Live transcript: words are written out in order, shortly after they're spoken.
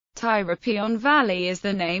Tyropoeon Valley is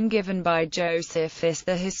the name given by Josephus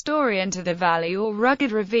the historian to the valley or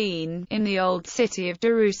rugged ravine, in the old city of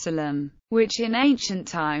Jerusalem, which in ancient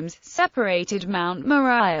times separated Mount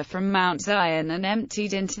Moriah from Mount Zion and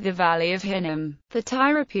emptied into the valley of Hinnom. The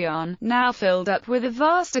Tyropoeon, now filled up with a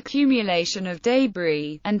vast accumulation of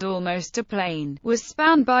debris, and almost a plain, was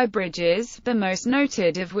spanned by bridges, the most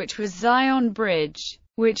noted of which was Zion Bridge,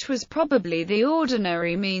 which was probably the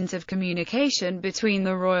ordinary means of communication between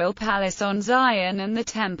the royal palace on Zion and the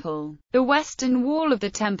temple. The western wall of the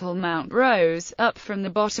Temple Mount rose up from the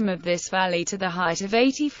bottom of this valley to the height of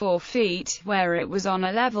 84 feet, where it was on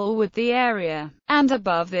a level with the area. And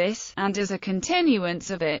above this, and as a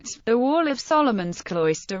continuance of it, the wall of Solomon's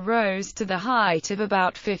cloister rose to the height of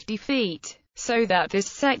about 50 feet. So that this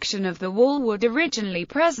section of the wall would originally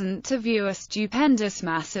present to view a stupendous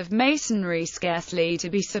mass of masonry scarcely to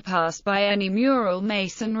be surpassed by any mural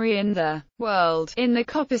masonry in the world. In the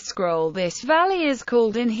Copper Scroll this valley is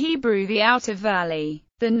called in Hebrew the Outer Valley.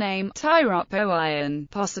 The name Tyropoeon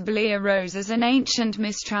possibly arose as an ancient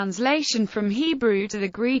mistranslation from Hebrew to the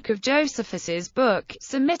Greek of Josephus's book.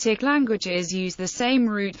 Semitic languages use the same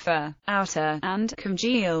root for outer and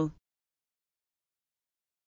congeal.